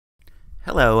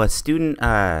Hello, a student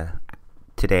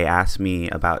today asked me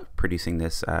about producing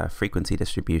this frequency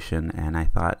distribution, and I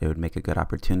thought it would make a good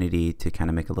opportunity to kind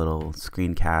of make a little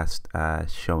screencast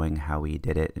showing how we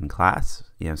did it in class.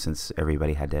 Since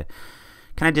everybody had to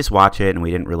kind of just watch it, and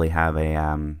we didn't really have a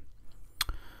kind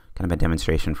of a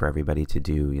demonstration for everybody to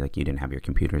do. Like, you didn't have your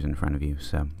computers in front of you,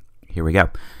 so here we go.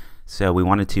 So we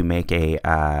wanted to make a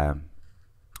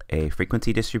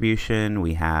frequency distribution.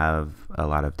 We have a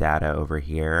lot of data over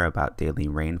here about daily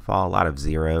rainfall, a lot of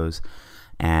zeros,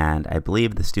 and I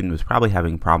believe the student was probably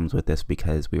having problems with this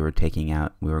because we were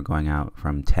going out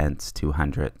from tenths to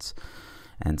hundredths,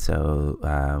 and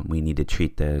so we need to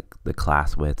treat the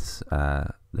class widths,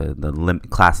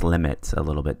 class limits a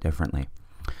little bit differently.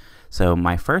 So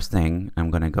my first thing, I'm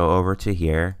going to go over to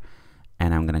here,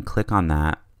 and I'm going to click on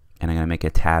that, and I'm going to make a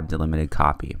tab delimited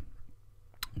copy.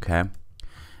 Okay.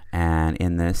 And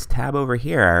in this tab over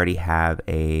here, I already have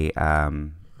a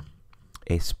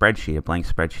spreadsheet, a blank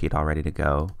spreadsheet all ready to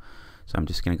go. So I'm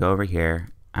just going to go over here.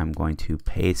 I'm going to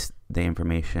paste the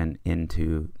information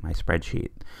into my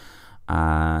spreadsheet.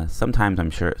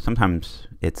 Sometimes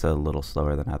it's a little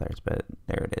slower than others, but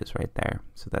there it is right there.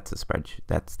 So that's the spreadsheet.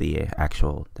 That's the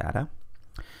actual data.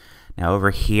 Now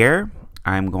over here,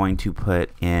 I'm going to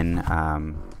put in,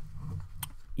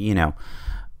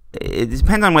 it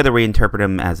depends on whether we interpret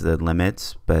them as the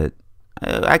limits, but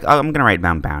I'm going to write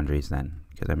down boundaries then,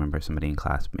 because I remember somebody in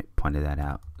class pointed that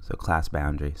out. So class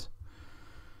boundaries.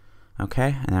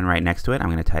 Okay, and then right next to it, I'm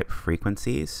going to type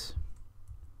frequencies,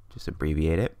 just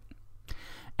abbreviate it.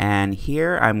 And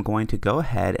here I'm going to go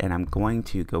ahead and I'm going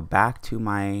to go back to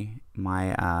my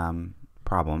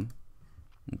problem.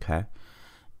 Okay,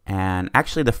 and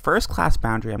actually the first class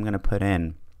boundary I'm going to put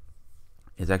in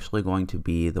is actually going to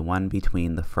be the one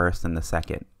between the first and the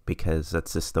second, because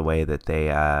that's just the way that they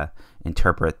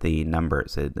interpret the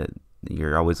numbers.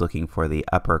 You're always looking for the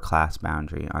upper class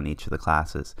boundary on each of the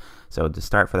classes. So to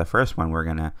start for the first one, we're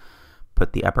going to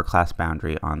put the upper class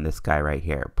boundary on this guy right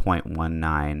here,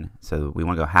 0.19. So we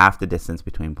want to go half the distance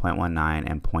between 0.19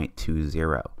 and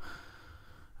 0.20.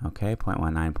 Okay,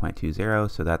 0.19,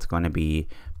 0.20. So that's going to be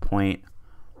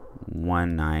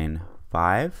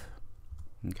 0.195.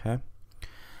 Okay.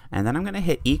 And then I'm going to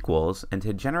hit equals, and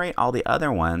to generate all the other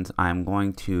ones, I'm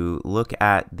going to look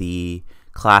at the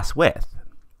class width.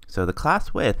 So the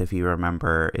class width, if you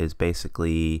remember, is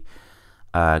basically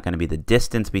going to be the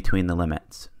distance between the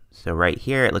limits. So right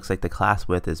here, it looks like the class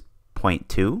width is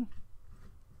 0.2.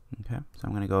 Okay, so I'm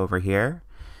going to go over here,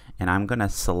 and I'm going to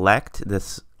select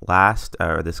this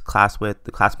this class width,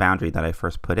 the class boundary that I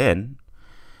first put in,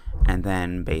 and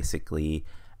then basically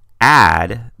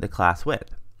add the class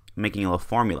width, making a little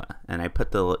formula. And I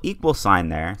put the little equal sign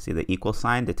there, see the equal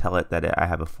sign, to tell it that I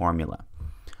have a formula.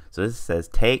 So this says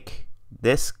take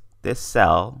this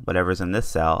cell, whatever's in this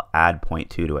cell, add 0.2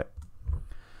 to it.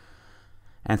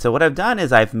 And so what I've done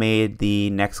is I've made the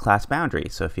next class boundary.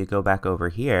 So if you go back over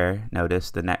here,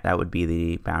 notice that would be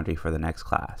the boundary for the next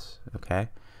class. Okay.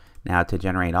 Now to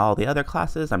generate all the other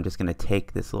classes, I'm just going to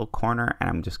take this little corner and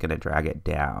I'm just going to drag it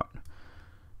down.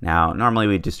 Now, normally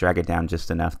we just drag it down just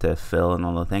enough to fill in the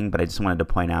little thing, but I just wanted to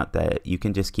point out that you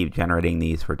can just keep generating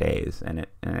these for days, and it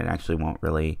actually won't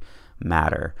really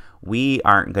matter. We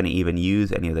aren't going to even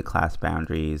use any of the class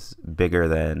boundaries bigger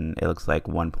than, it looks like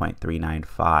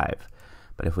 1.395.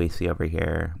 But if we see over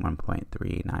here,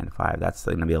 1.395, that's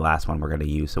going to be the last one we're going to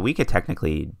use. So we could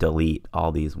technically delete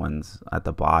all these ones at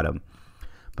the bottom.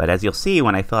 But as you'll see,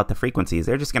 when I fill out the frequencies,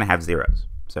 they're just going to have zeros.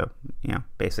 So,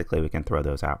 basically we can throw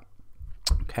those out.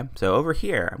 Okay, so over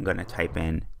here, I'm going to type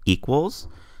in equals,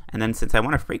 and then since I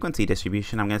want a frequency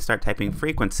distribution, I'm going to start typing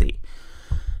frequency.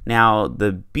 Now,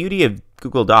 the beauty of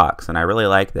Google Docs, and I really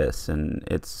like this, and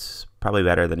it's probably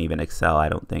better than even Excel, I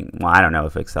don't think. Well, I don't know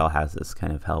if Excel has this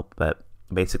kind of help, but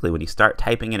basically when you start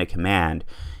typing in a command,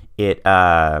 it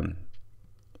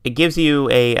gives you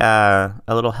a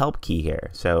little help key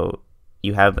here. So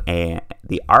you have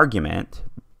the argument,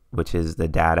 which is the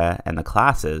data and the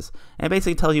classes, and it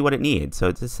basically tells you what it needs. So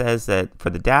it just says that for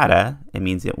the data, it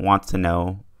means it wants to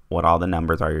know what all the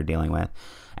numbers are you're dealing with.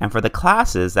 And for the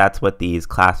classes, that's what these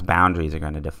class boundaries are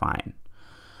going to define.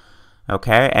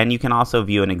 Okay, and you can also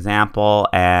view an example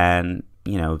and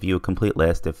view a complete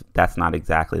list if that's not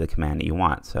exactly the command that you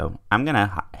want. So I'm going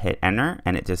to hit enter,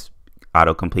 and it just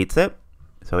auto completes it.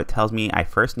 So it tells me I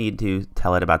first need to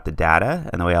tell it about the data,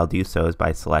 and the way I'll do so is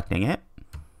by selecting it.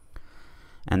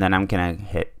 And then I'm going to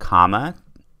hit comma.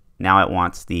 Now it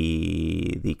wants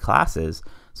the classes,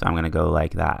 so I'm going to go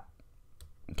like that.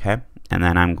 Okay, and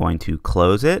then I'm going to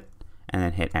close it and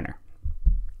then hit enter.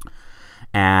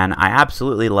 And I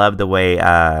absolutely love the way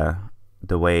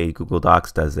the way Google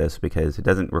Docs does this, because it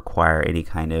doesn't require any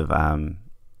kind of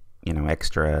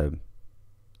extra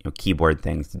keyboard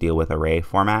things to deal with array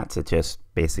formats. It just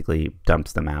basically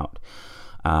dumps them out,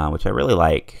 which I really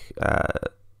like.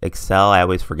 Excel, I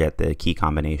always forget the key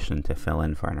combination to fill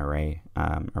in for an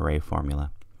array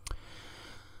formula.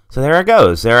 So there it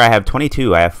goes. There I have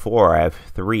 22, I have 4, I have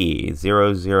 3,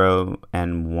 0, 0,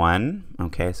 and 1.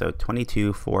 Okay, so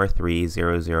 22, 4, 3,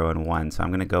 0, 0, and 1. So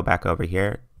I'm going to go back over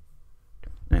here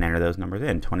and enter those numbers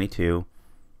in. 22,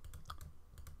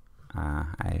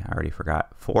 I already forgot,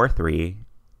 4, 3,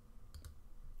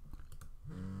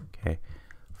 okay,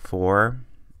 4,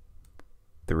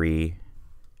 3,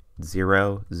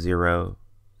 0, 0,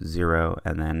 0,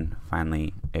 and then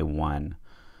finally a 1.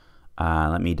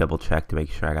 Let me double check to make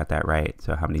sure I got that right.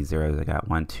 So how many zeros I got?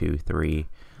 1, 2, 3.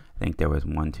 I think there was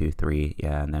 1, 2, 3.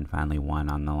 Yeah, and then finally 1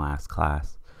 on the last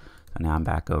class. So now I'm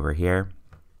back over here,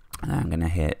 and I'm gonna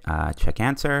hit check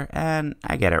answer, and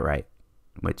I get it right,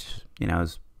 which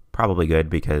is probably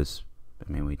good because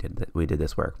we did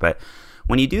this work. But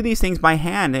when you do these things by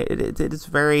hand, it's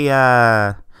very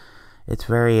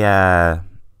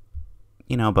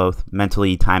both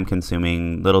mentally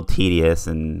time-consuming, little tedious,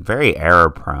 and very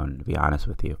error-prone, to be honest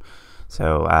with you.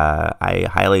 So I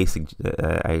highly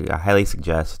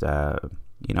suggest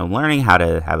learning how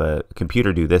to have a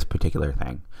computer do this particular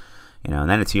thing. And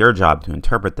then it's your job to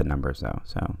interpret the numbers, though.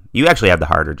 So you actually have the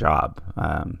harder job.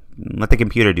 Let the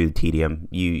computer do the tedium.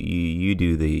 You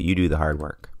do the hard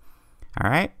work. All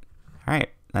right.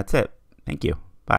 That's it. Thank you.